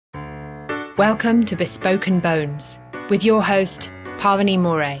Welcome to Bespoken Bones with your host, Pavini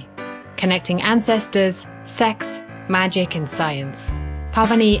Moray, connecting ancestors, sex, magic and science.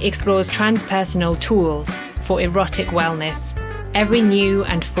 Pavini explores transpersonal tools for erotic wellness every new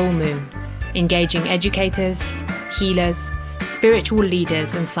and full moon, engaging educators, healers, spiritual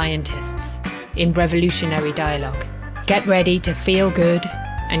leaders and scientists in revolutionary dialogue. Get ready to feel good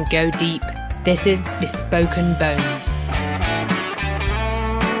and go deep. This is Bespoken Bones.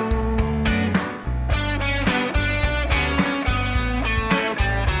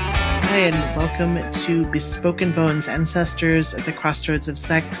 Hi, and welcome to Bespoken Bones, ancestors at the crossroads of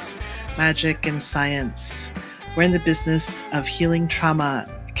sex, magic, and science. We're in the business of healing trauma,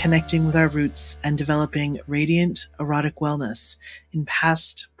 connecting with our roots, and developing radiant erotic wellness in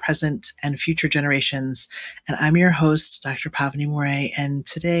past, present, and future generations. And I'm your host, Dr. Pavini Moray. And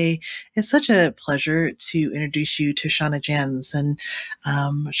today, it's such a pleasure to introduce you to Shauna Janz. And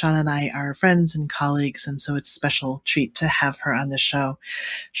Shauna and I are friends and colleagues, and so it's a special treat to have her on the show.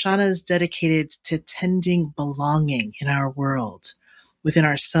 Shauna is dedicated to tending belonging in our world, within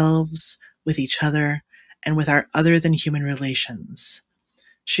ourselves, with each other, and with our other than human relations.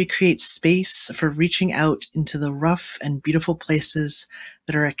 She creates space for reaching out into the rough and beautiful places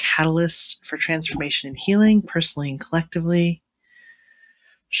that are a catalyst for transformation and healing, personally and collectively.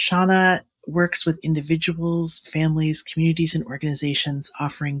 Shauna works with individuals, families, communities, and organizations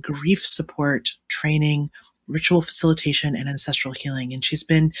offering grief support, training, ritual facilitation, and ancestral healing. And she's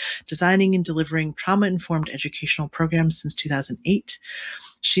been designing and delivering trauma-informed educational programs since 2008.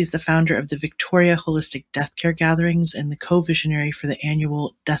 She's the founder of the Victoria Holistic Death Care Gatherings and the co-visionary for the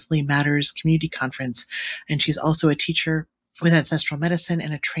annual Deathly Matters Community Conference. And she's also a teacher with ancestral medicine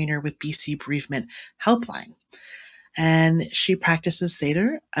and a trainer with BC Bereavement Helpline. And she practices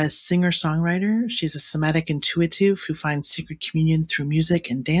Seder, a singer-songwriter. She's a somatic intuitive who finds sacred communion through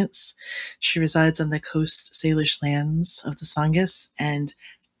music and dance. She resides on the Coast Salish lands of the Sangus. And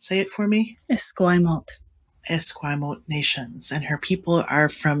say it for me. Esquimalt nations, and her people are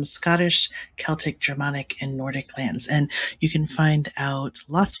from Scottish, Celtic, Germanic, and Nordic lands. And you can find out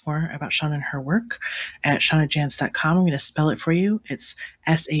lots more about Shauna and her work at shaunajanz.com. I'm going to spell it for you. It's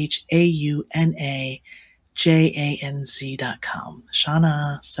SHAUNAJANZ.com.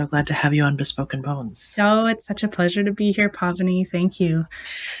 Shauna, so glad to have you on Bespoken Bones. Oh, it's such a pleasure to be here, Pavini. Thank you.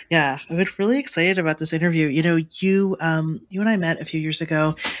 Yeah, I've been really excited about this interview. You know, you and I met a few years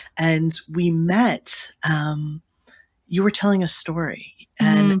ago, and we met, you were telling a story,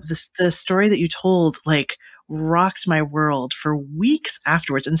 and the story that you told, like, rocked my world for weeks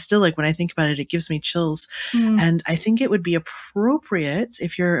afterwards. And still, like, when I think about it, it gives me chills. And I think it would be appropriate,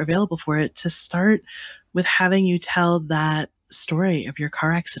 if you're available for it, to start with having you tell that story of your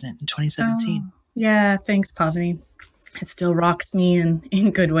car accident in 2017. Oh, yeah, thanks, Pavini. It still rocks me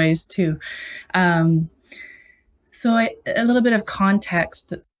in good ways too. A little bit of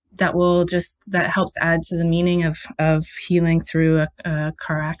context that helps add to the meaning of healing through a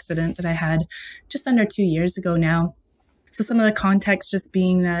car accident that I had just under 2 years ago now. So some of the context just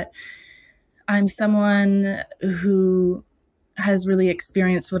being that I'm someone who has really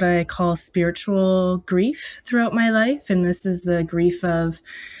experienced what I call spiritual grief throughout my life. And this is the grief of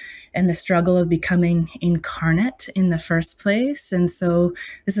and the struggle of becoming incarnate in the first place. And so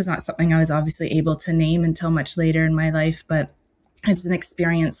this is not something I was obviously able to name until much later in my life, but it's an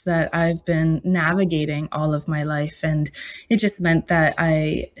experience that I've been navigating all of my life. And it just meant that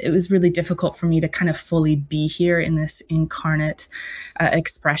it was really difficult for me to kind of fully be here in this incarnate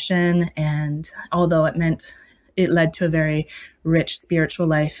expression. And although it led to a very rich spiritual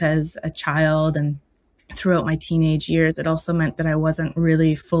life as a child and throughout my teenage years, it also meant that I wasn't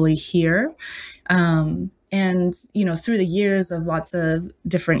really fully here. And, you know, through the years of lots of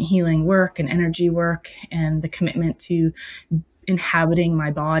different healing work and energy work and the commitment to inhabiting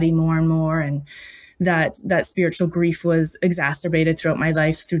my body more and more, and that spiritual grief was exacerbated throughout my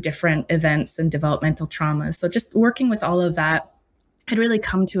life through different events and developmental traumas. So just working with all of that, I'd really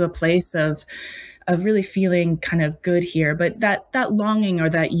come to a place of really feeling kind of good here, but that longing or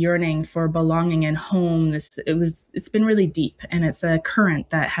that yearning for belonging and home, it's been really deep, and it's a current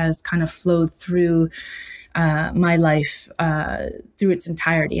that has kind of flowed through my life through its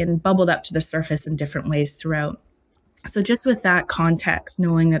entirety and bubbled up to the surface in different ways throughout. So just with that context,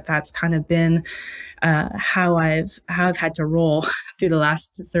 knowing that that's kind of been how I've had to roll through the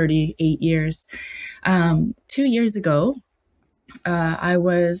last 38 years. 2 years ago, I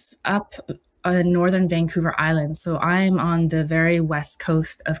was up northern Vancouver Island. So I'm on the very west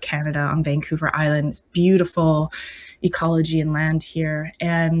coast of Canada on Vancouver Island. Beautiful ecology and land here.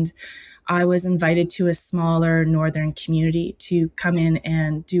 And I was invited to a smaller northern community to come in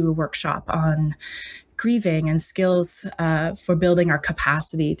and do a workshop on grieving and skills for building our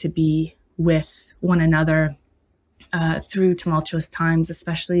capacity to be with one another through tumultuous times,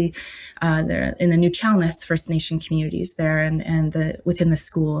 especially there in the New Chalmouth First Nation communities there and within the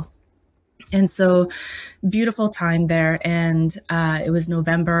school. And so beautiful time there. And it was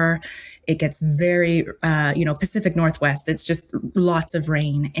November. It gets very, Pacific Northwest. It's just lots of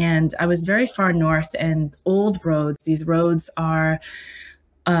rain. And I was very far north and old roads. These roads are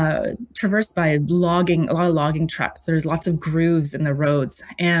traversed by a lot of logging trucks. There's lots of grooves in the roads.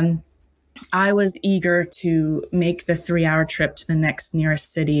 And I was eager to make the 3-hour trip to the next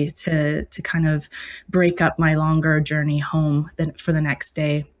nearest city to kind of break up my longer journey home for the next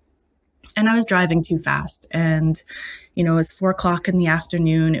day. And I was driving too fast. And, it was 4:00 in the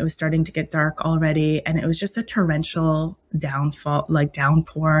afternoon. It was starting to get dark already. And it was just a torrential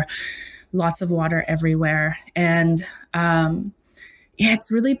downpour, lots of water everywhere. And,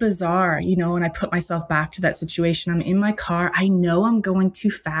 it's really bizarre, when I put myself back to that situation. I'm in my car. I know I'm going too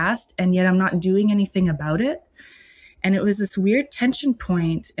fast, and yet I'm not doing anything about it. And it was this weird tension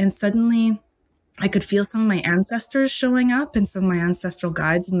point. And suddenly I could feel some of my ancestors showing up and some of my ancestral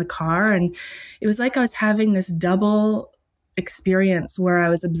guides in the car. And it was like I was having this double experience where I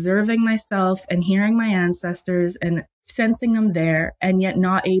was observing myself and hearing my ancestors and sensing them there, and yet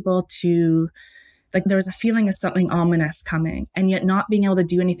not able to, there was a feeling of something ominous coming, and yet not being able to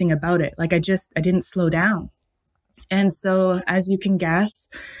do anything about it. I didn't slow down. And so, as you can guess,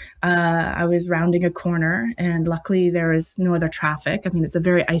 I was rounding a corner, and luckily there was no other traffic. I mean, it's a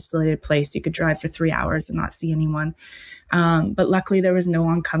very isolated place. You could drive for 3 hours and not see anyone. But luckily there was no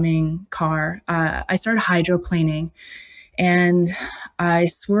oncoming car. I started hydroplaning, and I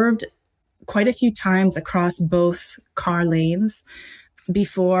swerved quite a few times across both car lanes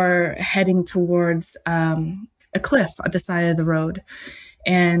before heading towards a cliff at the side of the road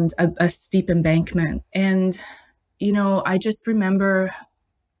and a steep embankment. And I just remember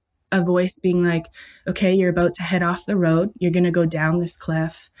a voice being like, okay, you're about to head off the road. You're going to go down this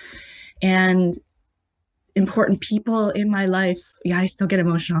cliff. And important people in my life, I still get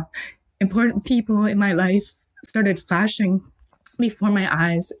emotional. Important people in my life started flashing before my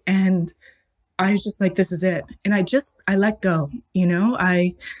eyes. And I was just like, this is it. And I let go,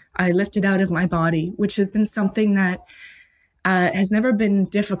 I lifted out of my body, which has been something that has never been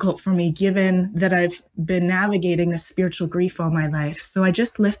difficult for me, given that I've been navigating this spiritual grief all my life. So I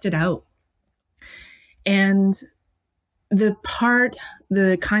just lifted out. And the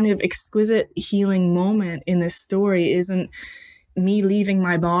kind of exquisite healing moment in this story isn't me leaving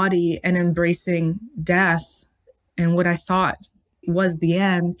my body and embracing death and what I thought was the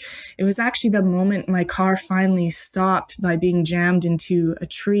end. It was actually the moment my car finally stopped by being jammed into a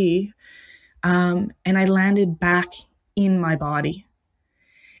tree. And I landed back in my body.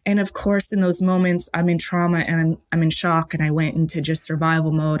 And of course, in those moments, I'm in trauma and I'm in shock, and I went into just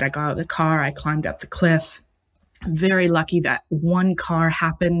survival mode. I got out of the car, I climbed up the cliff. I'm very lucky that one car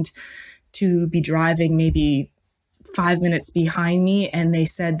happened to be driving maybe 5 minutes behind me. And they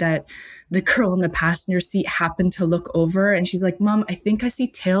said that the girl in the passenger seat happened to look over, and she's like, Mom, I think I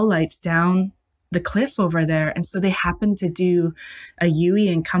see taillights down the cliff over there. And so they happened to do a U-turn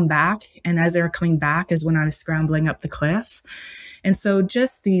and come back. And as they were coming back is when I was scrambling up the cliff. And so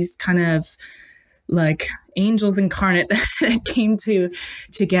just these kind of angels incarnate that came to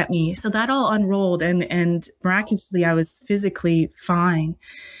get me. So that all unrolled, and miraculously I was physically fine.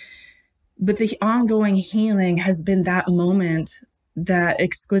 But the ongoing healing has been that moment, that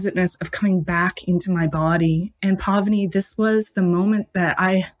exquisiteness of coming back into my body. And Pavini, this was the moment that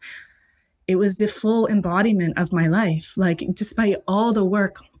it was the full embodiment of my life. Despite all the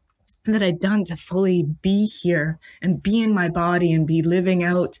work that I'd done to fully be here and be in my body and be living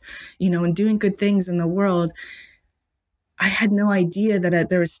out, and doing good things in the world, I had no idea that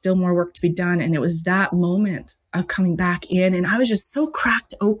there was still more work to be done. And it was that moment of coming back in. And I was just so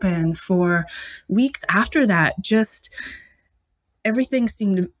cracked open for weeks after that. Just everything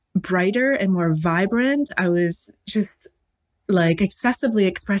seemed brighter and more vibrant. I was just excessively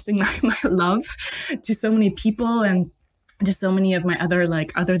expressing my love to so many people and to so many of my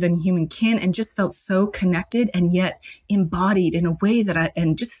other than human kin, and just felt so connected and yet embodied in a way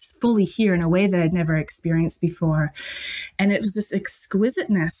and just fully here in a way that I'd never experienced before. And it was this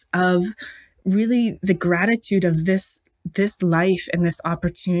exquisiteness of really the gratitude of this life and this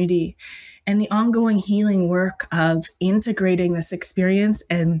opportunity, and the ongoing healing work of integrating this experience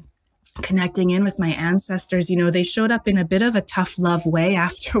and connecting in with my ancestors. They showed up in a bit of a tough love way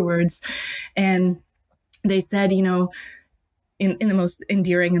afterwards. And they said, in the most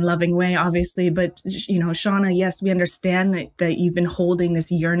endearing and loving way, obviously. But, Shauna, yes, we understand that you've been holding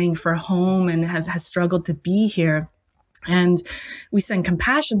this yearning for a home and has struggled to be here. And we send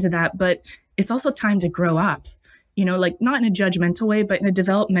compassion to that, but it's also time to grow up, like not in a judgmental way, but in a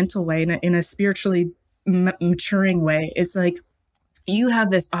developmental way, in a spiritually maturing way. It's like, you have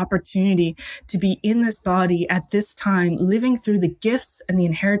this opportunity to be in this body at this time, living through the gifts and the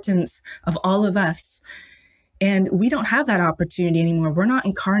inheritance of all of us. And we don't have that opportunity anymore. We're not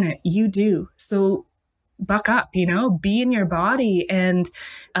incarnate. You do. So buck up, be in your body and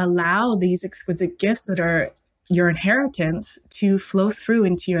allow these exquisite gifts that are your inheritance to flow through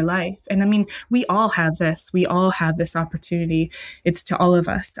into your life. And I mean, we all have this. We all have this opportunity. It's to all of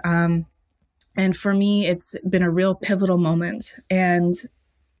us. And for me, it's been a real pivotal moment. And,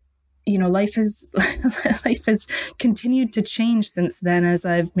 life has continued to change since then, as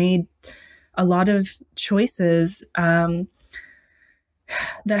I've made a lot of choices that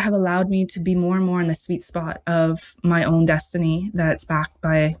have allowed me to be more and more in the sweet spot of my own destiny that's backed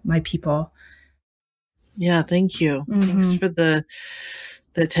by my people. Yeah, thank you. Mm-hmm. Thanks for the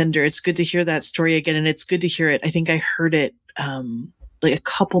tender. It's good to hear that story again. And it's good to hear it. I think I heard it like a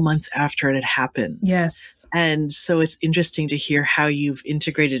couple months after it had happened. Yes. And so it's interesting to hear how you've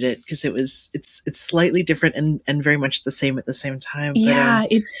integrated it, because it's slightly different and very much the same at the same time. Yeah,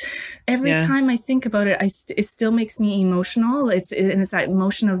 it's every time I think about it, it still makes me emotional. It's that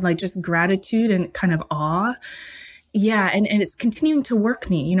emotion of like just gratitude and kind of awe. Yeah, and it's continuing to work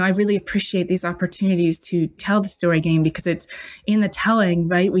me. I really appreciate these opportunities to tell the story again, because it's in the telling,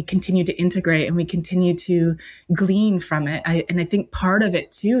 right? We continue to integrate and we continue to glean from it. And I think part of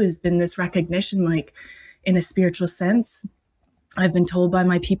it too has been this recognition, like in a spiritual sense, I've been told by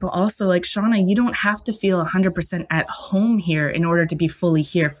my people also, like, Shauna, you don't have to feel 100% at home here in order to be fully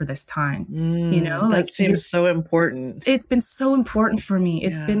here for this time. That seems so important. It's been so important for me.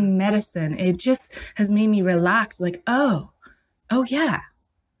 It's been medicine. It just has made me relax. Like, oh yeah.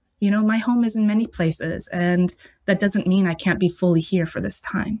 My home is in many places, and that doesn't mean I can't be fully here for this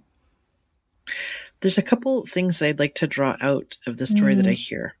time. There's a couple things I'd like to draw out of the story that I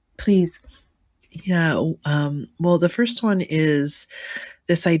hear. Please. Yeah. Well, the first one is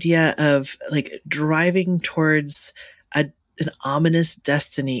this idea of like driving towards an ominous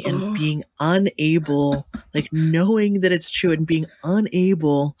destiny and being unable, like knowing that it's true and being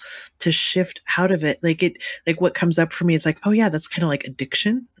unable to shift out of it. Like what comes up for me is like, oh yeah, that's kind of like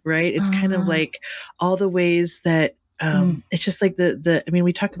addiction, right? It's kind of like all the ways that it's just like I mean,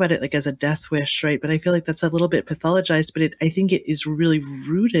 we talk about it like as a death wish, right? But I feel like that's a little bit pathologized, but I think it is really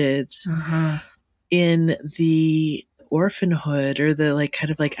rooted in the orphanhood, or the like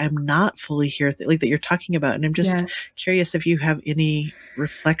kind of like, I'm not fully here, like that you're talking about. And I'm just curious if you have any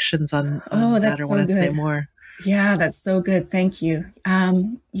reflections on that, or want to say more. Yeah, that's so good. Thank you.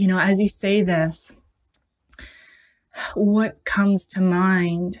 As you say this, what comes to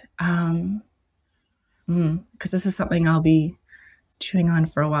mind, because this is something I'll be chewing on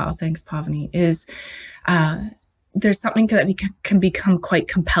for a while, thanks Pavini, is there's something that can become quite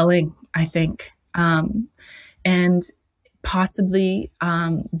compelling, I think. And possibly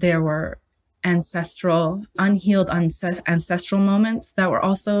there were unhealed ancestral moments that were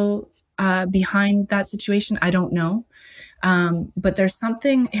also behind that situation. I don't know. But there's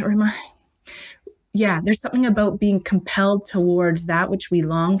something, there's something about being compelled towards that which we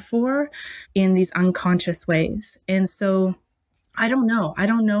long for in these unconscious ways. And so I don't know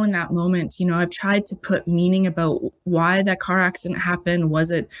in that moment. I've tried to put meaning about why that car accident happened. Was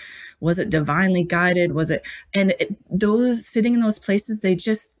it divinely guided? Those sitting in those places, I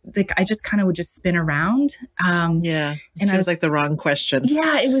just kind of would just spin around. It seems like the wrong question.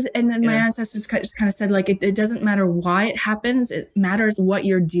 Yeah, it was. And then my ancestors just kind of said, like, it doesn't matter why it happens. It matters what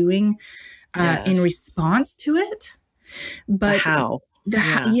you're doing in response to it. But how?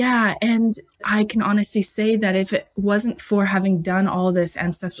 And I can honestly say that if it wasn't for having done all this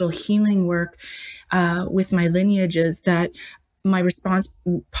ancestral healing work with my lineages, that my response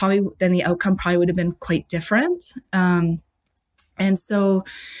then the outcome probably would have been quite different. And so,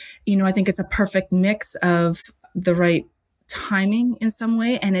 I think it's a perfect mix of the right timing in some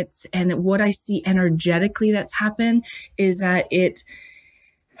way, and what I see energetically that's happened is that it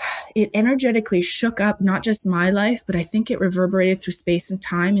energetically shook up not just my life, but I think it reverberated through space and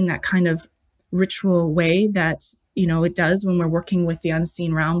time in that kind of ritual way that, it does when we're working with the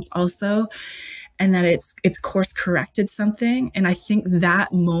unseen realms also, and that it's course corrected something. And I think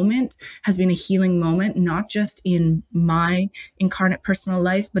that moment has been a healing moment, not just in my incarnate personal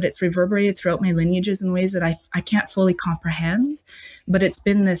life, but it's reverberated throughout my lineages in ways that I can't fully comprehend. But it's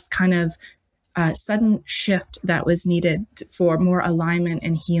been this kind of sudden shift that was needed for more alignment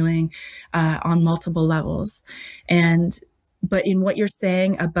and healing on multiple levels. But in what you're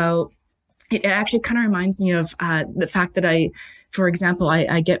saying about, it actually kind of reminds me of the fact that for example,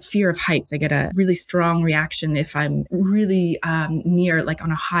 I get fear of heights. I get a really strong reaction if I'm really near, like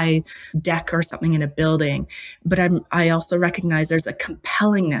on a high deck or something in a building. But I also recognize there's a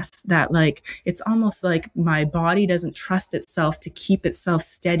compellingness that, like, it's almost like my body doesn't trust itself to keep itself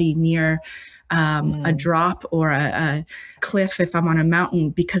steady near a drop or a cliff if I'm on a mountain,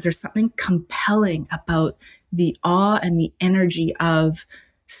 because there's something compelling about the awe and the energy of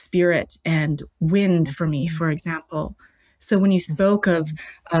spirit and wind for me, for example. So when you spoke of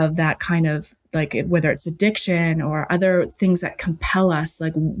that kind of, like, whether it's addiction or other things that compel us,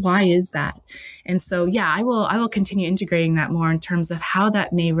 like, why is that? And so, yeah, I will continue integrating that more in terms of how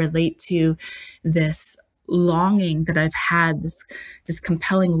that may relate to this longing that I've had, this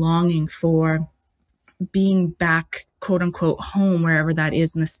compelling longing for being back, quote unquote, home, wherever that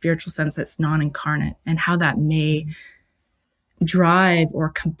is in the spiritual sense that's non-incarnate, and how that may drive or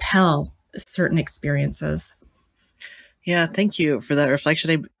compel certain experiences. Yeah, thank you for that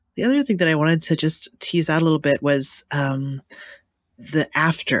reflection. The other thing that I wanted to just tease out a little bit was the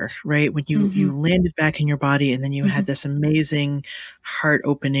after, right? When you landed back in your body, and then you had this amazing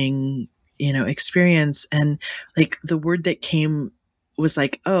heart-opening, experience, and like the word that came was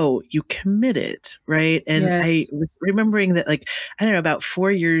like, oh, you committed, right? And Yes. I was remembering that, like, I don't know, about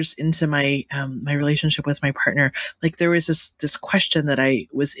 4 years into my my relationship with my partner, like there was this question that I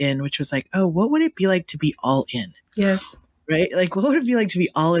was in, which was like, oh, what would it be like to be all in? Yes. Right? Like, what would it be like to be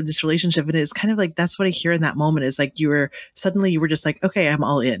all in this relationship? And it's kind of like, that's what I hear in that moment, is like, you were just like, okay, I'm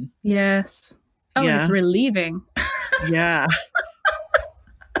all in. Yes. Oh, Yeah. and it's relieving. Yeah.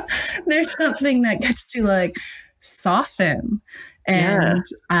 There's something that gets to, like, soften and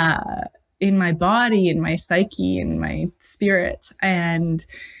in my body, in my psyche, in my spirit. And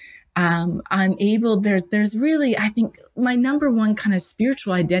I'm able, there's really, I think my number one kind of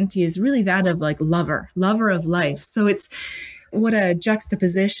spiritual identity is really that of, like, lover of life. So it's what a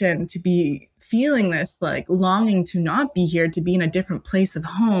juxtaposition to be feeling this, like, longing to not be here, to be in a different place of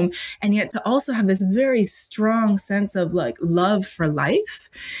home, and yet to also have this very strong sense of, like, love for life.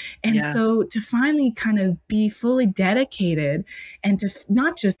 And so to finally kind of be fully dedicated, and to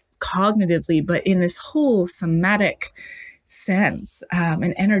not just cognitively, but in this whole somatic sense,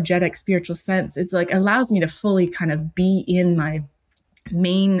 an energetic spiritual sense, it's like allows me to fully kind of be in my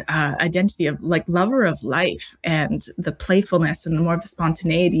main identity of, like, lover of life, and the playfulness and the more of the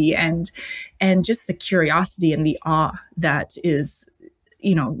spontaneity and just the curiosity and the awe that is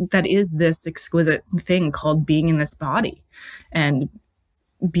this exquisite thing called being in this body and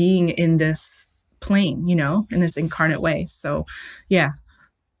being in this plane, in this incarnate way. So yeah.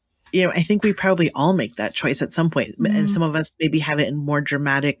 I think we probably all make that choice at some point. And some of us maybe have it in more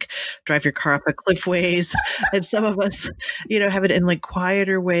dramatic, drive your car up a cliff ways. And some of us, have it in, like,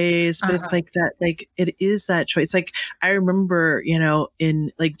 quieter ways. But it's like that, like, it is that choice. Like, I remember,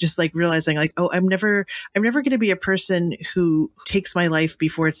 in, like, just, like, realizing, like, oh, I'm never going to be a person who takes my life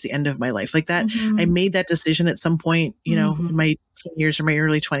before it's the end of my life. Like that, I made that decision at some point, in my teen years or my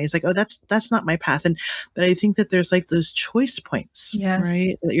early 20s, like, oh, that's not my path. But I think that there's, like, those choice points,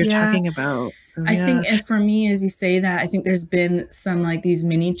 right, that you're talking about. I think, and for me, as you say that, I think there's been some, like, these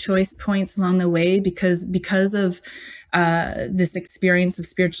mini choice points along the way, because of this experience of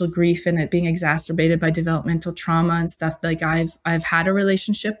spiritual grief and it being exacerbated by developmental trauma and stuff. Like, I've had a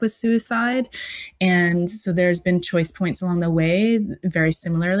relationship with suicide, and so there's been choice points along the way, very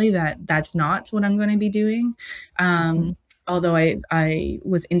similarly, that's not what I'm going to be doing. Although I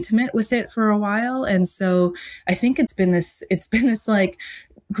was intimate with it for a while. And so I think it's been this like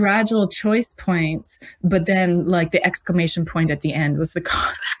gradual choice points, but then, like, the exclamation point at the end was the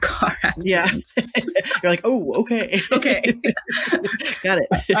car accident. Yeah. You're like, oh, okay. Okay. Got it.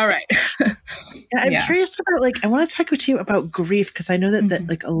 All right. I'm curious about, like, I want to talk to you about grief, because I know that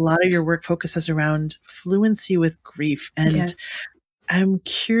like a lot of your work focuses around fluency with grief. And I'm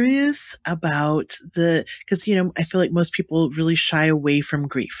curious about because, I feel like most people really shy away from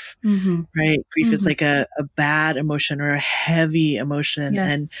grief, right? Grief is like a bad emotion or a heavy emotion.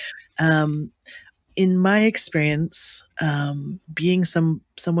 Yes. And in my experience, being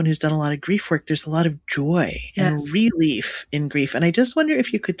someone who's done a lot of grief work, there's a lot of joy and relief in grief. And I just wonder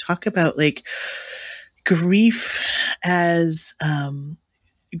if you could talk about, like, grief as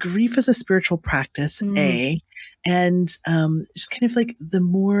a spiritual practice, and just kind of, like, the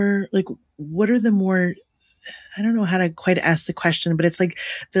more, like, what are the more I don't know how to quite ask the question, but it's like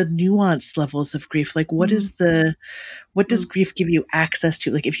the nuanced levels of grief. Like what does grief give you access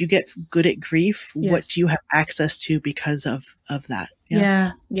to? Like if you get good at grief, what do you have access to because of that?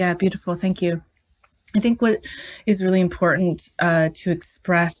 Yeah. Beautiful. Thank you. I think what is really important to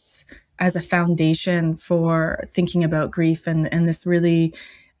express as a foundation for thinking about grief, and this really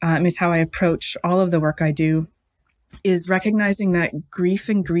is how I approach all of the work I do, is recognizing that grief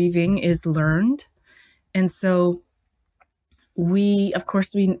and grieving is learned. And so of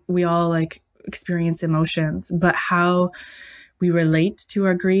course, we all like experience emotions, but how we relate to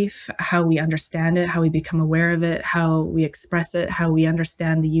our grief, how we understand it, how we become aware of it, how we express it, how we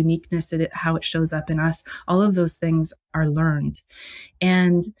understand the uniqueness of it, how it shows up in us, all of those things are learned.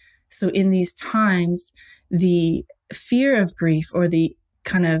 And so in these times, the fear of grief, or the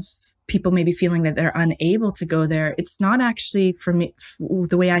kind of people maybe feeling that they're unable to go there, it's not actually, for me,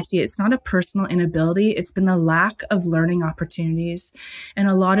 the way I see it, it's not a personal inability. It's been the lack of learning opportunities. And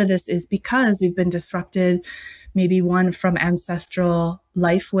a lot of this is because we've been disrupted, maybe one from ancestral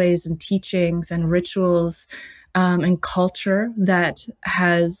life ways and teachings and rituals and culture that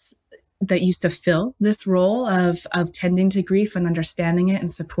used to fill this role of tending to grief and understanding it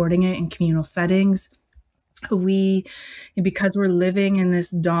and supporting it in communal settings. Because we're living in this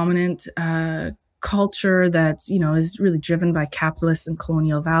dominant culture that's, is really driven by capitalist and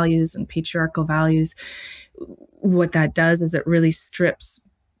colonial values and patriarchal values, what that does is it really strips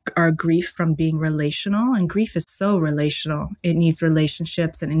our grief from being relational. And grief is so relational. It needs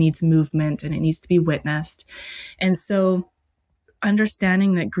relationships, and it needs movement, and it needs to be witnessed. And so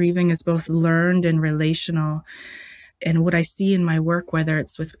understanding that grieving is both learned and relational. And what I see in my work, whether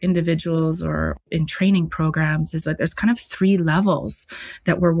it's with individuals or in training programs, is that there's kind of 3 levels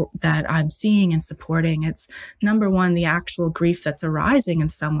that I'm seeing and supporting. It's number one, the actual grief that's arising in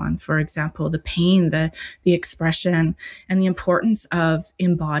someone. For example, the pain, the expression, and the importance of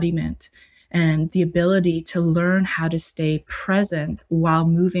embodiment and the ability to learn how to stay present while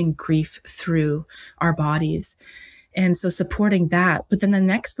moving grief through our bodies. And so supporting that. But then the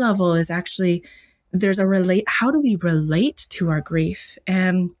next level is actually how do we relate to our grief?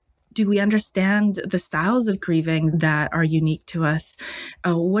 And do we understand the styles of grieving that are unique to us?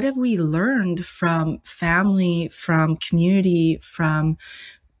 What have we learned from family, from community, from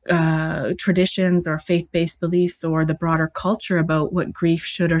traditions or faith-based beliefs, or the broader culture about what grief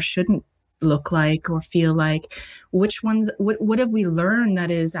should or shouldn't look like or feel like? What have we learned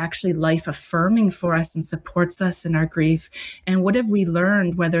that is actually life affirming for us and supports us in our grief? And what have we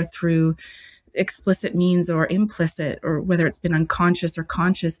learned, whether through explicit means or implicit, or whether it's been unconscious or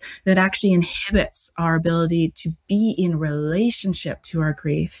conscious, that actually inhibits our ability to be in relationship to our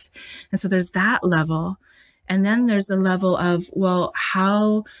grief? And so there's that level. And then there's a level of, well,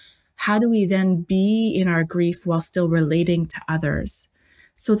 how do we then be in our grief while still relating to others?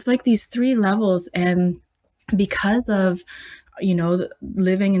 So it's like these 3 levels. And because of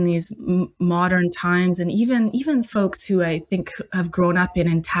living in these modern times, and even folks who I think have grown up in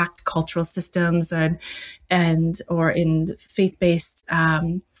intact cultural systems or in faith-based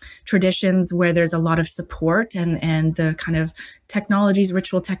traditions where there's a lot of support and the kind of technologies,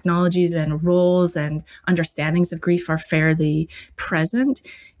 ritual technologies and roles and understandings of grief are fairly present.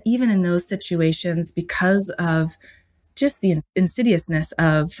 Even in those situations, because of just the insidiousness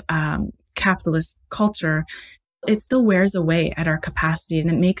of capitalist culture, it still wears away at our capacity, and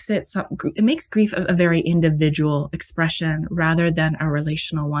it makes grief a very individual expression rather than a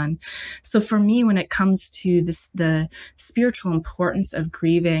relational one. So for me, when it comes to the spiritual importance of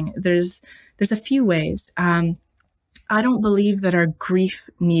grieving, there's a few ways. I don't believe that our grief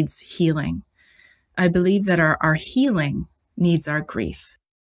needs healing. I believe that our healing needs our grief.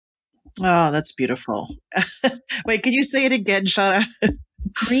 Oh, that's beautiful. Wait, can you say it again, Shauna?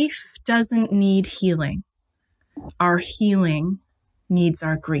 Grief doesn't need healing. Our healing needs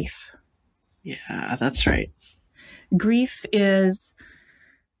our grief. Yeah, that's right. Grief is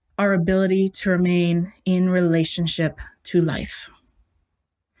our ability to remain in relationship to life.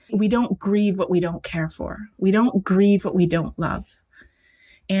 We don't grieve what we don't care for. We don't grieve what we don't love.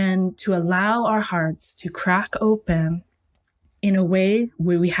 And to allow our hearts to crack open in a way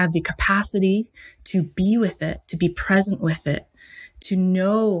where we have the capacity to be with it, to be present with it, to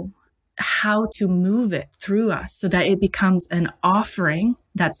know how to move it through us so that it becomes an offering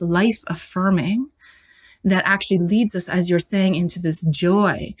that's life affirming, that actually leads us, as you're saying, into this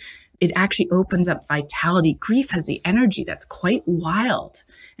joy. It actually opens up vitality. Grief has the energy that's quite wild.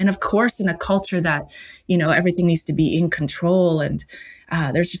 And of course, in a culture that, everything needs to be in control, and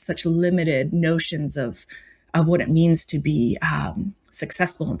there's just such limited notions of what it means to be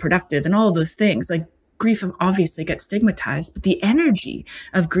successful and productive and all of those things. Like, grief obviously gets stigmatized, but the energy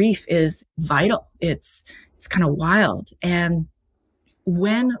of grief is vital. It's kind of wild. And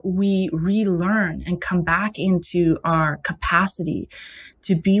when we relearn and come back into our capacity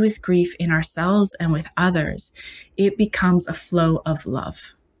to be with grief in ourselves and with others, it becomes a flow of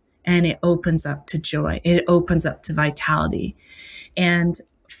love, and it opens up to joy. It opens up to vitality. And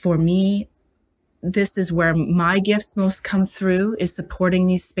for me, this is where my gifts most come through, is supporting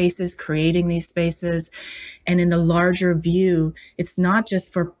these spaces, creating these spaces. And in the larger view, it's not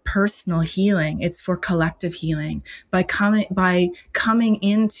just for personal healing, it's for collective healing. By coming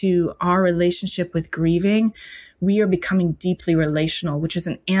into our relationship with grieving, we are becoming deeply relational, which is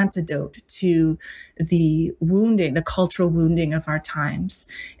an antidote to the wounding, the cultural wounding of our times,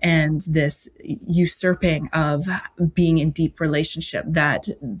 and this usurping of being in deep relationship,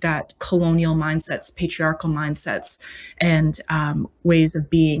 that colonial mindsets, patriarchal mindsets, and ways of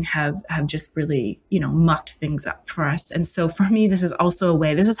being have just really, mucked things up for us. And so for me, this is also a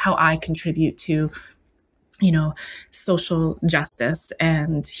way, this is how I contribute to social justice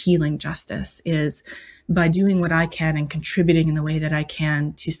and healing justice, is by doing what I can and contributing in the way that I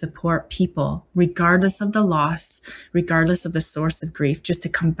can to support people, regardless of the loss, regardless of the source of grief, just to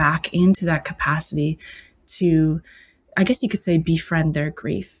come back into that capacity to, I guess you could say, befriend their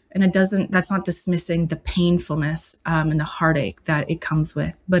grief. And that's not dismissing the painfulness and the heartache that it comes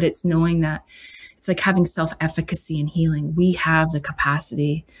with, but it's knowing that it's like having self-efficacy and healing. We have the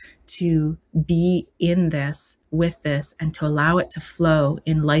capacity to be in this, with this, and to allow it to flow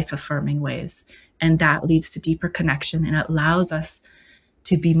in life-affirming ways. And that leads to deeper connection, and it allows us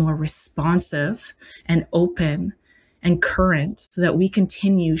to be more responsive and open and current, so that we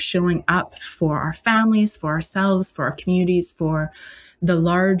continue showing up for our families, for ourselves, for our communities, for the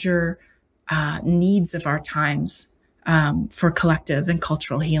larger needs of our times, for collective and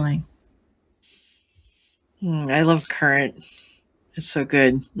cultural healing. I love current. It's so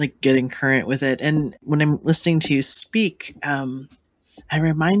good, like getting current with it. And when I'm listening to you speak, I'm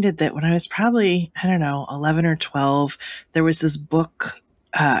reminded that when I was probably, 11 or 12, there was this book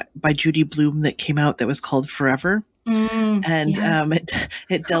by Judy Blume that came out that was called Forever. And yes.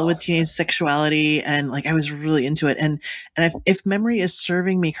 It dealt with teenage sexuality, and like I was really into it. And if memory is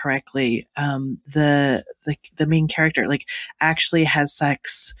serving me correctly, the main character like actually has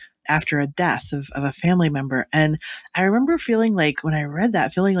sex after a death of a family member. And I remember feeling like, when I read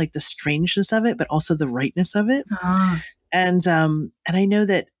that, feeling like the strangeness of it, but also the rightness of it. And I know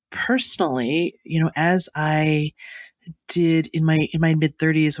that personally, as I did in my mid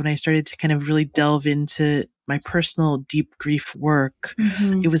 30s, when I started to kind of really delve into my personal deep grief work,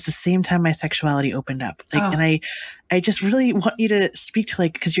 it was the same time my sexuality opened up. And I just really want you to speak to,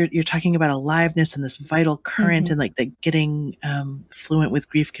 like, because you're talking about aliveness and this vital current, and like that getting fluent with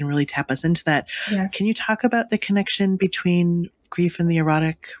grief can really tap us into that. Yes. Can you talk about the connection between grief and the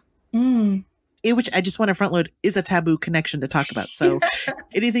erotic? Which I just want to front load is a taboo connection to talk about. So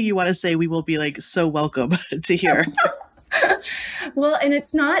anything you want to say, we will be like so welcome to hear. Well, and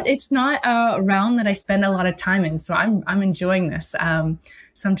it's not a realm that I spend a lot of time in. So I'm enjoying this. So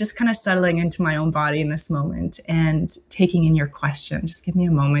I'm just kind of settling into my own body in this moment and taking in your question. Just give me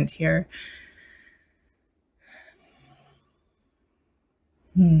a moment here.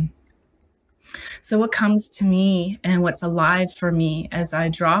 So what comes to me and what's alive for me as I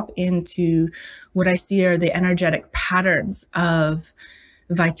drop into what I see are the energetic patterns of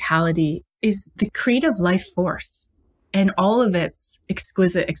vitality is the creative life force and all of its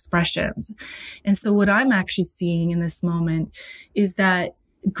exquisite expressions. And so what I'm actually seeing in this moment is that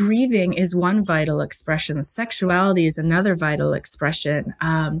grieving is one vital expression. Sexuality is another vital expression.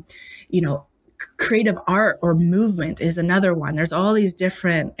 Creative art or movement is another one. There's all these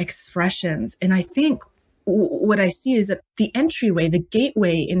different expressions. And I think what I see is that the entryway, the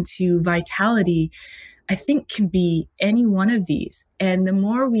gateway into vitality, I think can be any one of these. And the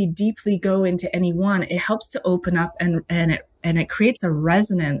more we deeply go into any one, it helps to open up and it creates a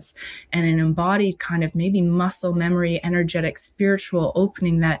resonance and an embodied kind of maybe muscle memory, energetic, spiritual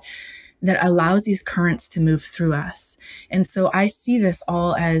opening that allows these currents to move through us. And so I see this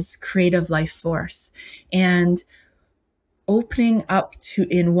all as creative life force, and opening up to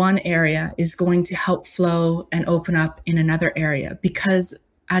in one area is going to help flow and open up in another area, because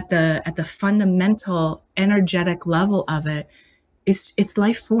at the fundamental energetic level of it, it's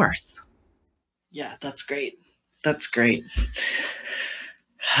life force. Yeah, that's great. That's great.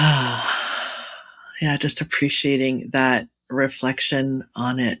 Yeah, just appreciating that reflection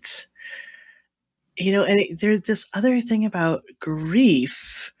on it. There's this other thing about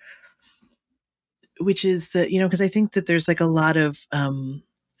grief, which is that, because I think that there's like a lot of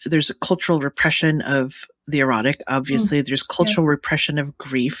there's a cultural repression of the erotic. Obviously, there's cultural repression of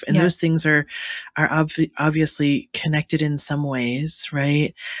grief, and those things are obviously connected in some ways,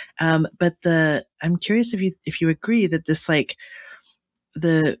 right? But I'm curious if you agree that this, like,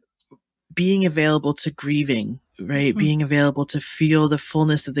 the being available to grieving, right? Being available to feel the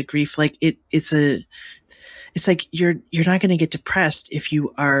fullness of the grief, like it's like you're not going to get depressed if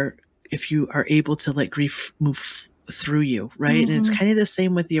you are able to let grief move through you, right? And it's kind of the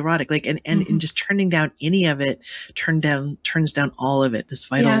same with the erotic, like, and just turning down any of it turns down all of it, this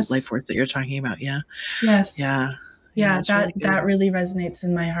vital life force that you're talking about. Yeah. Yes. Yeah. That really resonates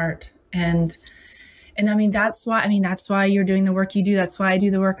in my heart. And I mean, that's why you're doing the work you do. That's why I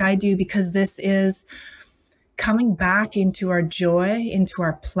do the work I do, because this is coming back into our joy, into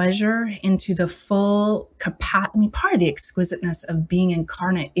our pleasure, into the full capacity. I mean, part of the exquisiteness of being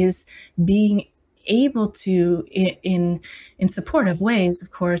incarnate is being able to, in supportive ways,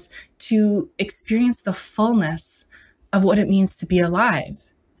 of course, to experience the fullness of what it means to be alive,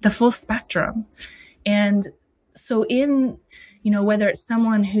 the full spectrum. And so whether it's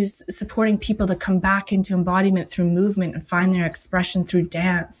someone who's supporting people to come back into embodiment through movement and find their expression through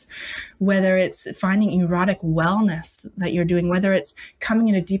dance, whether it's finding erotic wellness that you're doing, whether it's coming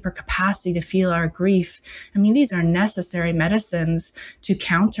in a deeper capacity to feel our grief. I mean, these are necessary medicines to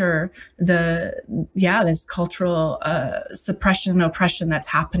counter this cultural suppression and oppression that's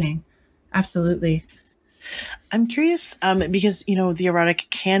happening. Absolutely. I'm curious, because, the erotic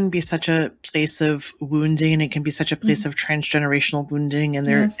can be such a place of wounding, and it can be such a place of transgenerational wounding.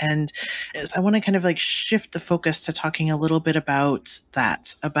 And and I want to kind of like shift the focus to talking a little bit about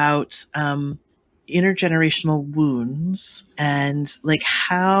that, about, intergenerational wounds, and like,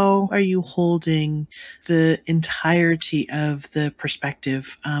 how are you holding the entirety of the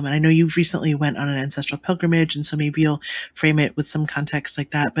perspective? And I know you've recently went on an ancestral pilgrimage, and so maybe you'll frame it with some context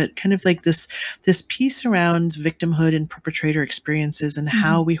like that, but kind of like this piece around victimhood and perpetrator experiences, and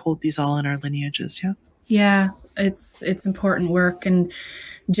how we hold these all in our lineages. Yeah, it's important work. And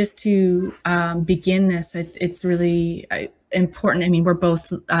just to begin this, it's really important. I mean, we're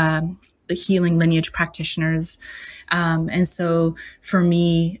both healing lineage practitioners. And so for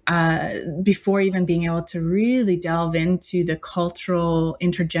me, before even being able to really delve into the cultural,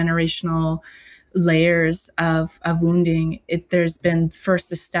 intergenerational layers of wounding, there's been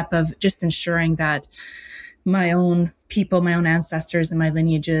first a step of just ensuring that my own people, my own ancestors and my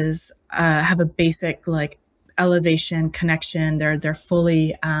lineages have a basic like elevation connection. They're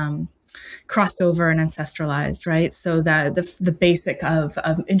fully crossed over and ancestralized, right? So that the basic of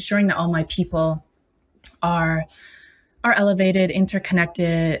ensuring that all my people are elevated,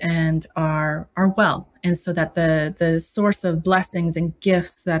 interconnected, and are well. And so that the source of blessings and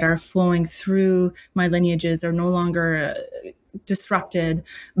gifts that are flowing through my lineages are no longer disrupted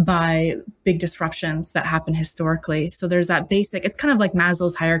by big disruptions that happen historically. So there's that basic, it's kind of like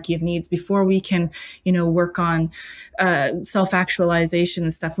Maslow's hierarchy of needs. Before we can, work on self-actualization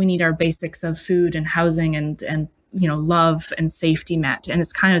and stuff, we need our basics of food and housing and love and safety met. And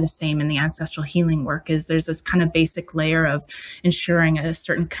it's kind of the same in the ancestral healing work. Is there's this kind of basic layer of ensuring a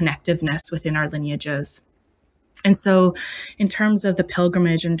certain connectiveness within our lineages. And so in terms of the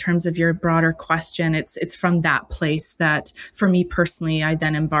pilgrimage, in terms of your broader question, it's from that place that for me personally, I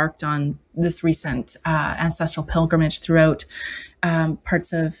then embarked on this recent ancestral pilgrimage throughout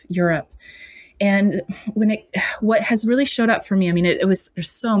parts of Europe. And what has really showed up for me, I mean, there's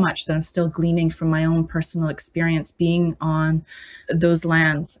so much that I'm still gleaning from my own personal experience being on those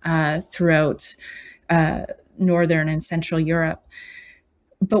lands throughout Northern and Central Europe.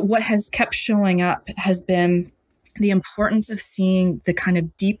 But what has kept showing up has been the importance of seeing the kind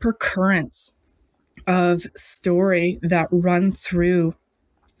of deeper currents of story that run through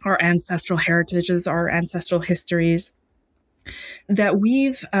our ancestral heritages, our ancestral histories, that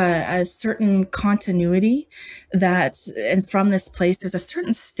we've a certain continuity and from this place, there's a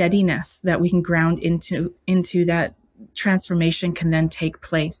certain steadiness that we can ground into that transformation can then take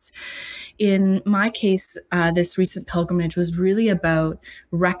place. In my case, this recent pilgrimage was really about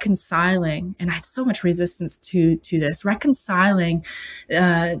reconciling, and I had so much resistance to this, reconciling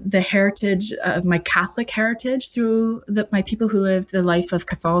the heritage of my Catholic heritage through my people who lived the life of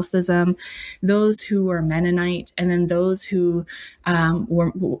Catholicism, those who were Mennonite, and then those who were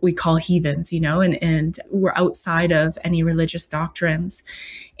what we call heathens, and were outside of any religious doctrines.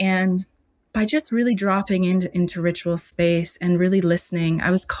 And by just really dropping into ritual space and really listening,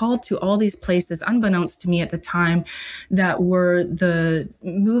 I was called to all these places, unbeknownst to me at the time, that were the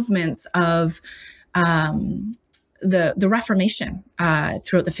movements of the Reformation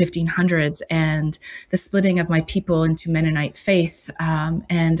throughout the 1500s and the splitting of my people into Mennonite faith.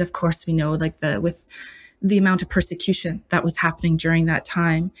 And of course, we know with the amount of persecution that was happening during that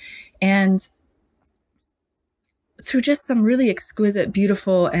time. And through just some really exquisite,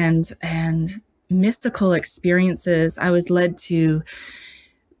 beautiful, and mystical experiences, I was led to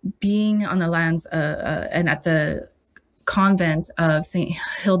being on the lands and at the convent of St.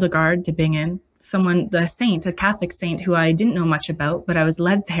 Hildegard de Bingen, a Catholic saint who I didn't know much about, but I was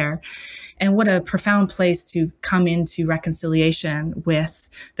led there. And what a profound place to come into reconciliation with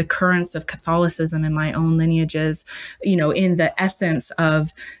the currents of Catholicism in my own lineages, in the essence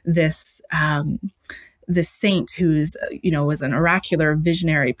of this saint who's, was an oracular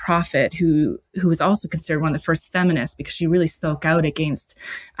visionary prophet who was also considered one of the first feminists because she really spoke out against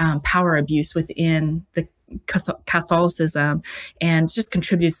power abuse within the Catholicism and just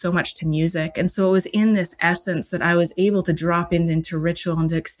contributed so much to music. And so it was in this essence that I was able to drop into ritual and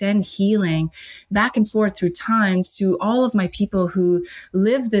to extend healing back and forth through time to all of my people who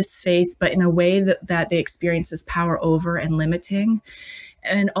live this faith, but in a way that they experience this power over and limiting.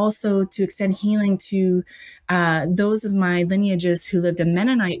 And also to extend healing to those of my lineages who lived a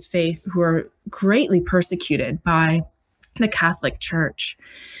Mennonite faith who are greatly persecuted by the Catholic Church.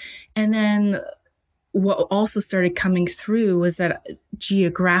 And then what also started coming through was that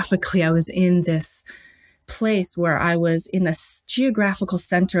geographically, I was in this place where I was in the geographical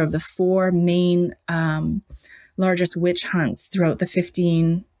center of the four main largest witch hunts throughout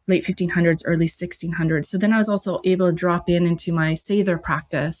the late 1500s, early 1600s. So then I was also able to drop into my Sather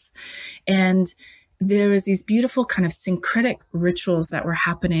practice. And there was these beautiful kind of syncretic rituals that were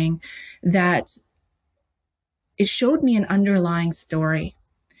happening that it showed me an underlying story.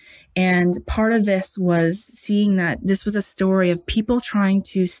 And part of this was seeing that this was a story of people trying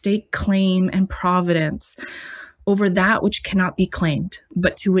to stake claim and providence over that which cannot be claimed,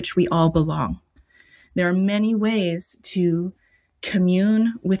 but to which we all belong. There are many ways to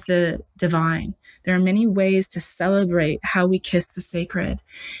commune with the divine. There are many ways to celebrate how we kiss the sacred.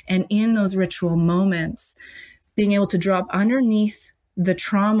 And in those ritual moments, being able to drop underneath the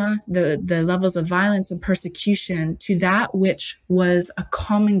trauma, the levels of violence and persecution to that which was a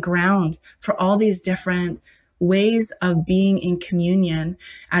common ground for all these different ways of being in communion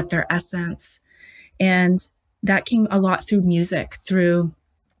at their essence. And that came a lot through music, through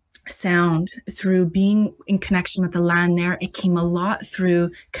sound, through being in connection with the land there. It came a lot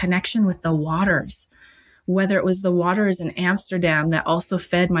through connection with the waters, whether it was the waters in Amsterdam that also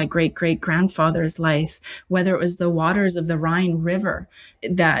fed my great-great-grandfather's life, whether it was the waters of the Rhine River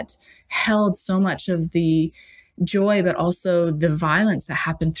that held so much of the joy, but also the violence that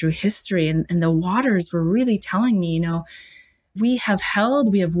happened through history. And the waters were really telling me, we have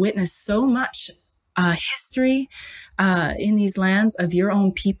witnessed so much history in these lands of your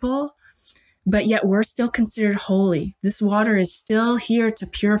own people, but yet we're still considered holy. This water is still here to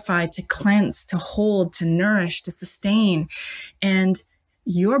purify, to cleanse, to hold, to nourish, to sustain. And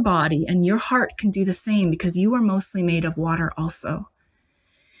your body and your heart can do the same because you are mostly made of water also.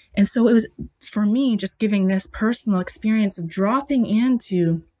 And so it was, for me, just giving this personal experience of dropping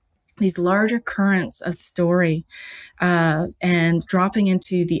into these larger currents of story and dropping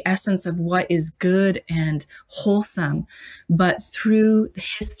into the essence of what is good and wholesome, but through the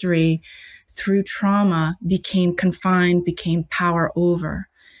history, through trauma, became confined, became power over.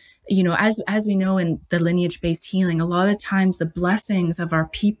 As we know in the lineage-based healing, a lot of times the blessings of our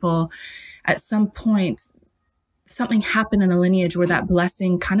people, at some point, something happened in the lineage where that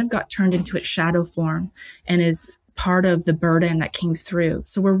blessing kind of got turned into its shadow form and is part of the burden that came through.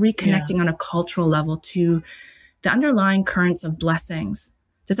 So we're reconnecting on a cultural level to the underlying currents of blessings.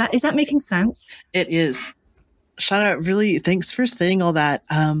 Is that making sense? It is. Shauna, really, thanks for saying all that.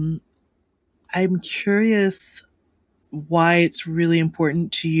 I'm curious why it's really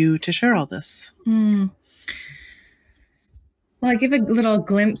important to you to share all this. Well, I give a little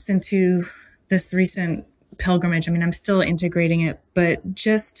glimpse into this recent pilgrimage. I mean, I'm still integrating it, but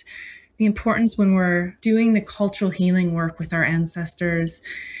just the importance when we're doing the cultural healing work with our ancestors,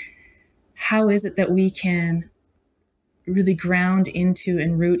 how is it that we can really ground into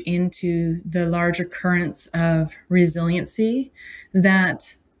and root into the larger currents of resiliency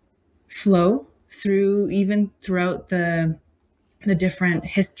that flow throughout the different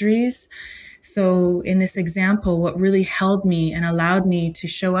histories. So in this example, what really held me and allowed me to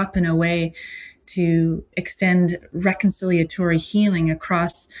show up in a way to extend reconciliatory healing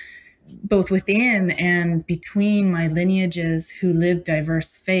across both within and between my lineages who lived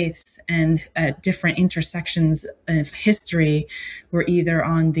diverse faiths and at different intersections of history were either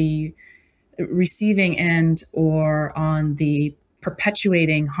on the receiving end or on the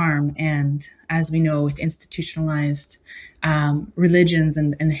perpetuating harm end, as we know with institutionalized religions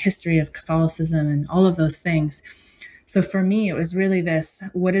and the history of Catholicism and all of those things. So for me, it was really this,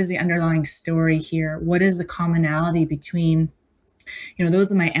 what is the underlying story here? What is the commonality between,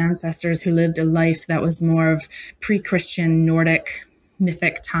 those of my ancestors who lived a life that was more of pre-Christian Nordic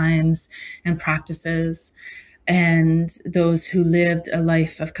mythic times and practices, and those who lived a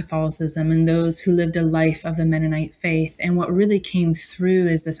life of Catholicism, and those who lived a life of the Mennonite faith. And what really came through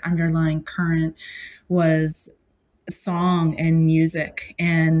is this underlying current was song and music.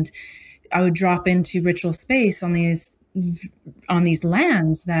 And I would drop into ritual space on these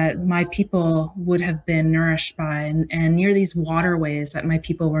lands that my people would have been nourished by, and near these waterways that my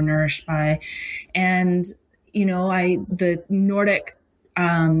people were nourished by. And, the Nordic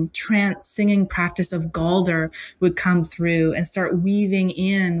trance singing practice of Galder would come through and start weaving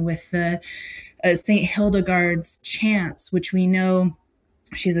in with the St. Hildegard's chants, which we know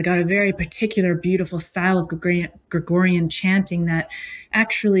she's got a very particular, beautiful style of Gregorian chanting that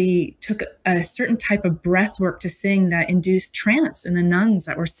actually took a certain type of breath work to sing that induced trance in the nuns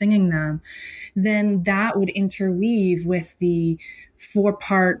that were singing them. Then that would interweave with the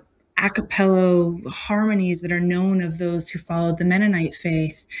 4-part a cappella harmonies that are known of those who followed the Mennonite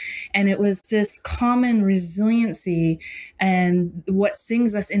faith. And it was this common resiliency and what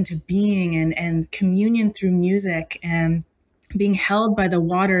sings us into being, and communion through music, and being held by the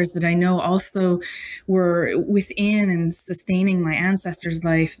waters that I know also were within and sustaining my ancestors'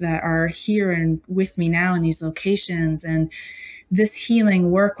 life that are here and with me now in these locations. And this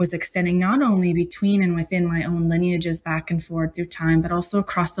healing work was extending not only between and within my own lineages back and forth through time, but also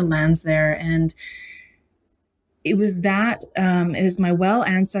across the lands there. And it was that, it was my well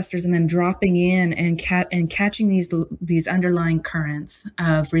ancestors, and then dropping in and catching these underlying currents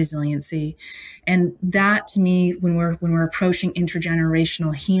of resiliency. And that, to me, when we're approaching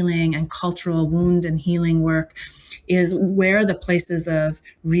intergenerational healing and cultural wound and healing work, is where the places of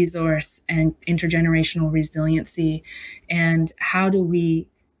resource and intergenerational resiliency, and how do we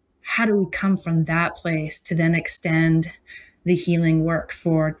come from that place to then extend the healing work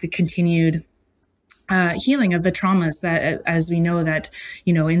for the continued healing of the traumas that, as we know, that,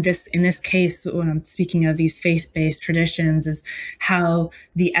 in this case, when I'm speaking of these faith-based traditions, is how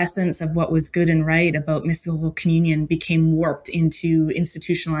the essence of what was good and right about mystical communion became warped into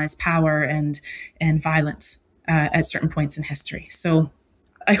institutionalized power and violence at certain points in history. So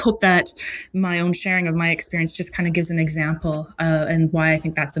I hope that my own sharing of my experience just kind of gives an example, and why I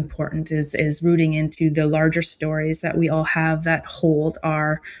think that's important is rooting into the larger stories that we all have that hold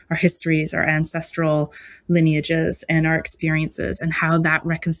our histories, our ancestral lineages, and our experiences, and how that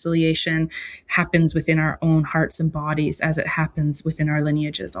reconciliation happens within our own hearts and bodies as it happens within our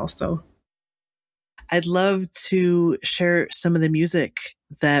lineages also. I'd love to share some of the music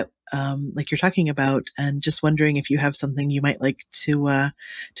that like you're talking about, and just wondering if you have something you might like to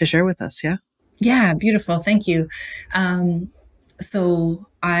share with us. Yeah. Yeah. Beautiful. Thank you. So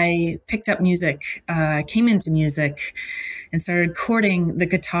I picked up music, came into music and started courting the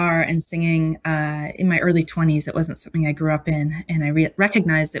guitar and singing in my early 20s. It wasn't something I grew up in, and I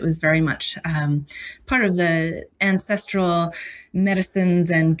recognized it was very much part of the ancestral medicines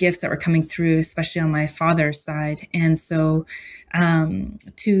and gifts that were coming through, especially on my father's side. And so in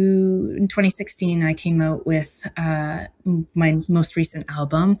 2016, I came out with my most recent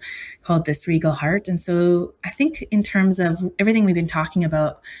album called This Regal Heart. And so I think in terms of everything we've been talking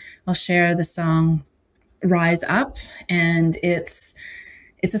about, I'll share the song Rise Up. And it's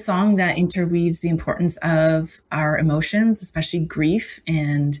a song that interweaves the importance of our emotions, especially grief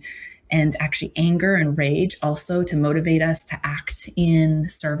and actually anger and rage, also to motivate us to act in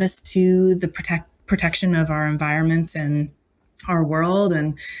service to the protection of our environment and our world.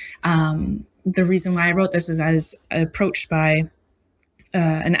 And the reason why I wrote this is I was approached by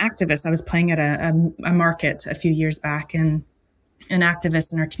an activist. I was playing at a market a few years back, and an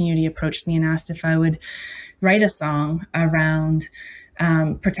activist in our community approached me and asked if I would write a song around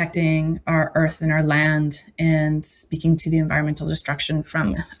protecting our earth and our land, and speaking to the environmental destruction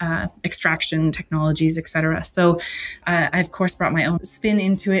from extraction technologies, etc. So I, of course, brought my own spin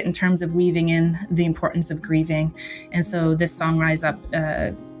into it in terms of weaving in the importance of grieving. And so this song, Rise Up,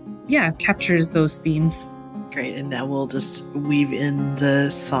 captures those themes. Great. And now we'll just weave in the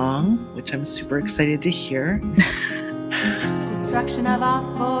song, which I'm super excited to hear. Destruction of our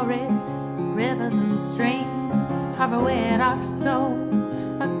forests, rivers and streams, cover with our soul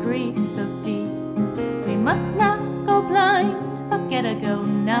a grief so deep. We must not go blind, forget or go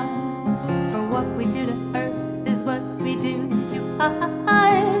numb, for what we do to earth is what we do to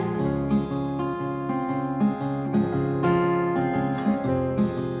us.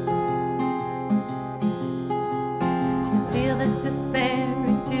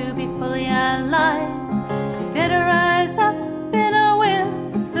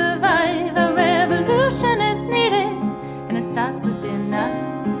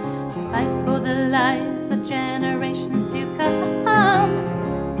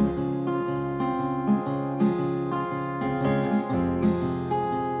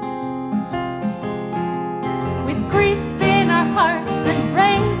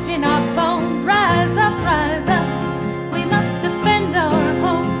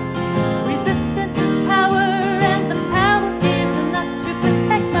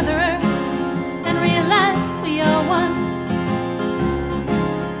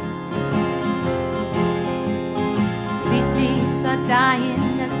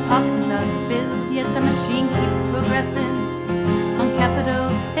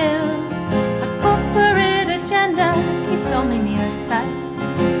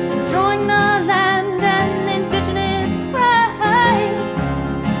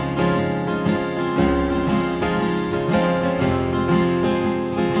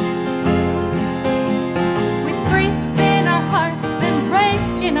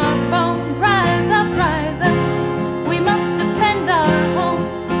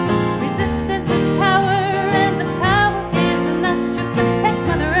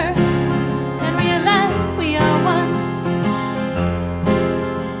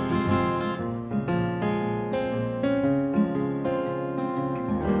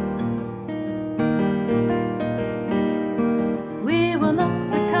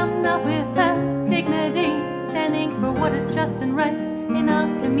 with a dignity, standing for what is just and right in our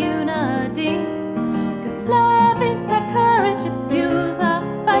communities. 'Cause love is our courage, it fuels our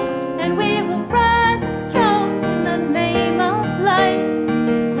fight, and we will rise up strong in the name of light.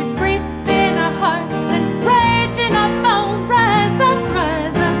 With grief in our hearts and rage in our bones, rise up,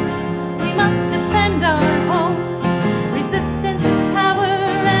 rise up. We must defend our home. Resistance is power,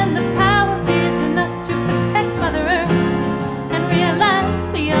 and the power is in us to protect Mother Earth and realize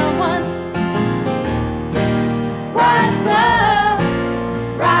we are one. Rise up,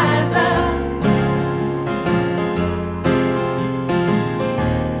 rise up.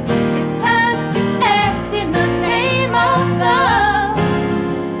 It's time to act in the name of love.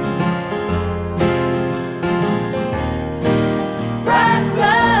 Rise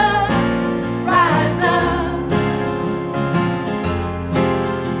up, rise up.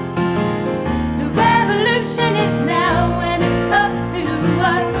 The revolution is now, and it's up to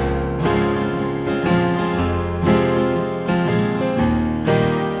us.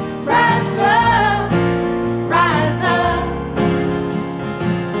 Rise up, rise up.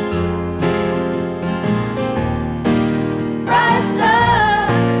 Rise up,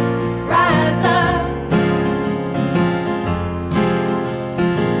 rise up.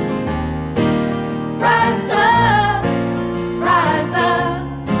 Rise up, rise up.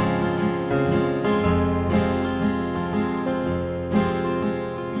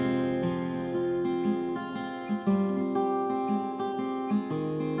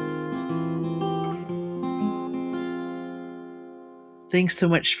 Thanks so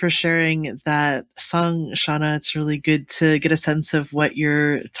much for sharing that song, Shauna. It's really good to get a sense of what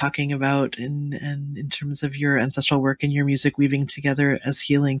you're talking about and in terms of your ancestral work and your music weaving together as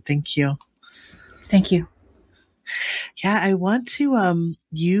healing. Thank you. Thank you. Yeah, I want to,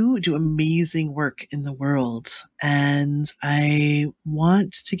 you do amazing work in the world, and I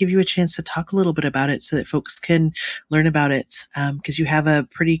want to give you a chance to talk a little bit about it so that folks can learn about it. Because you have a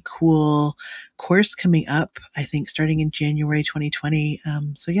pretty cool course coming up, I think, starting in January 2020.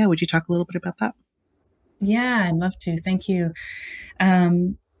 So yeah, would you talk a little bit about that? Yeah, I'd love to. Thank you.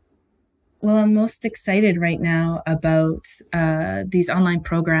 Well, I'm most excited right now about these online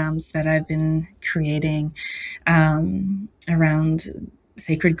programs that I've been creating around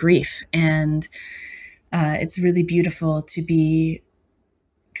sacred grief. And it's really beautiful to be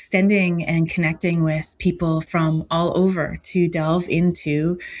extending and connecting with people from all over to delve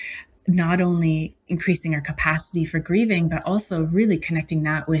into not only increasing our capacity for grieving, but also really connecting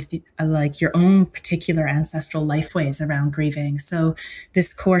that with like your own particular ancestral lifeways around grieving. So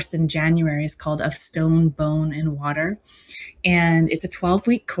this course in January is called Of Stone, Bone, and Water. And it's a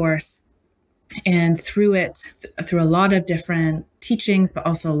 12-week course. And through it, through a lot of different teachings, but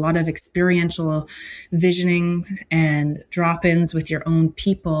also a lot of experiential visioning and drop-ins with your own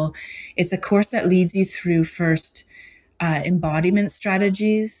people, it's a course that leads you through first embodiment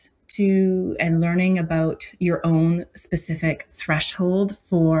strategies and learning about your own specific threshold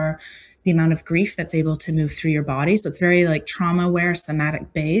for the amount of grief that's able to move through your body. So it's very like trauma aware,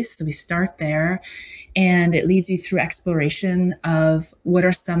 somatic based. So we start there, and it leads you through exploration of what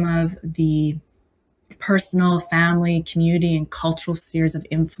are some of the personal, family, community, and cultural spheres of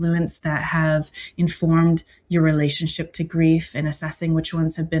influence that have informed your relationship to grief, and assessing which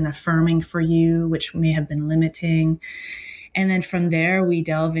ones have been affirming for you, which may have been limiting. And then from there, we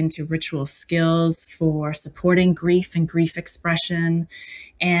delve into ritual skills for supporting grief and grief expression,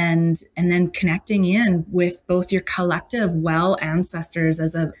 and then connecting in with both your collective well ancestors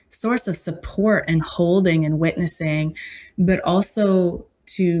as a source of support and holding and witnessing, but also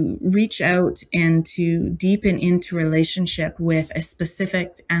to reach out and to deepen into relationship with a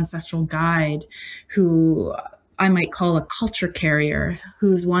specific ancestral guide who I might call a culture carrier,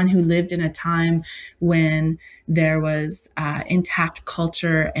 who's one who lived in a time when there was intact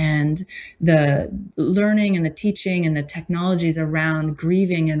culture, and the learning and the teaching and the technologies around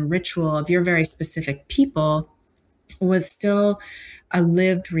grieving and ritual of your very specific people was still a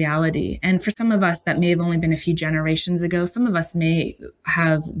lived reality. And for some of us, that may have only been a few generations ago. Some of us may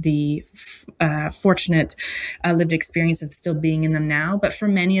have the fortunate lived experience of still being in them now. But for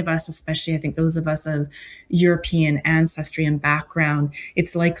many of us, especially I think those of us of European ancestry and background,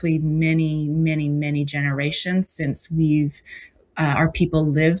 it's likely many, many, many generations since our people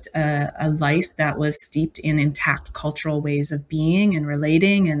lived a life that was steeped in intact cultural ways of being and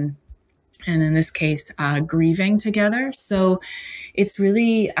relating. and in this case, grieving together. So it's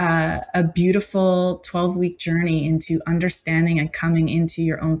really a beautiful 12-week journey into understanding and coming into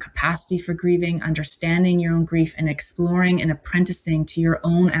your own capacity for grieving, understanding your own grief, and exploring and apprenticing to your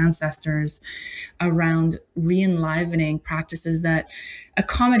own ancestors around re-enlivening practices that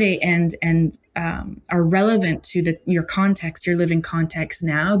accommodate and are relevant to your context, your living context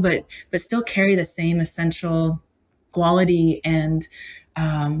now, but still carry the same essential quality and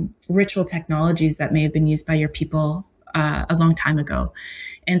ritual technologies that may have been used by your people a long time ago.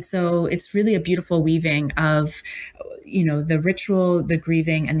 And so it's really a beautiful weaving of, the ritual, the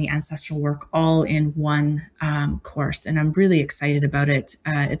grieving, and the ancestral work all in one course. And I'm really excited about it.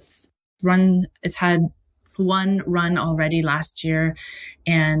 It's had one run already last year,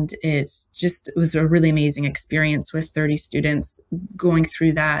 and it was a really amazing experience with 30 students going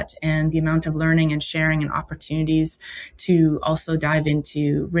through that, and the amount of learning and sharing and opportunities to also dive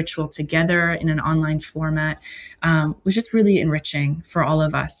into ritual together in an online format was just really enriching for all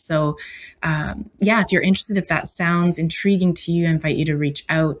of us. So if you're interested, if that sounds intriguing to you, I invite you to reach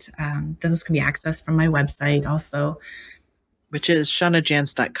out. Those can be accessed from my website also, which is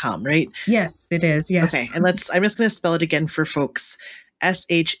shaunajanz.com, right? Yes, it is. Yes. Okay. And I'm just going to spell it again for folks.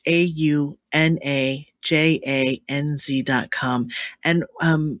 SHAUNAJANZ.com. And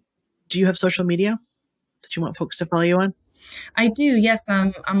do you have social media that you want folks to follow you on? I do. Yes.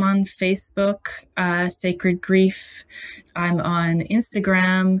 I'm on Facebook, Sacred Grief. I'm on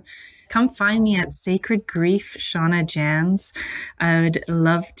Instagram. Come find me at Sacred Grief, Shauna Janz. I would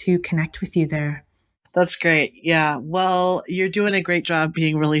love to connect with you there. That's great. Yeah. Well, you're doing a great job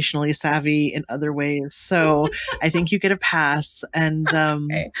being relationally savvy in other ways. So I think you get a pass. And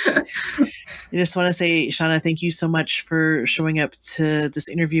I just want to say, Shauna, thank you so much for showing up to this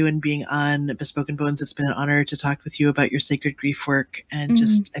interview and being on Bespoken Bones. It's been an honor to talk with you about your sacred grief work. And I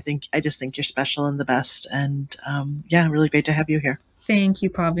just think you're special and the best. And really great to have you here. Thank you,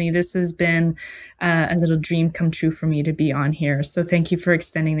 Pavini. This has been a little dream come true for me to be on here. So thank you for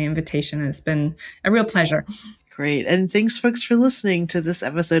extending the invitation. It's been a real pleasure. Great. And thanks, folks, for listening to this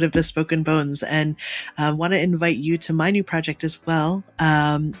episode of Bespoken Bones. And want to invite you to my new project as well,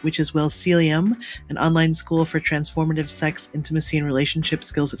 which is Wilcelium, an online school for transformative sex, intimacy, and relationship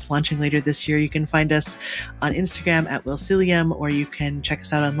skills. It's launching later this year. You can find us on Instagram at Wilcelium, or you can check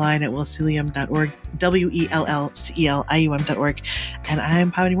us out online at wilcelium.org, WELLCELIUM.org. And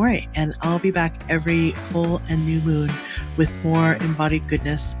I'm Pavini Moray, and I'll be back every full and new moon with more embodied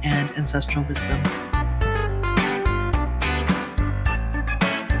goodness and ancestral wisdom.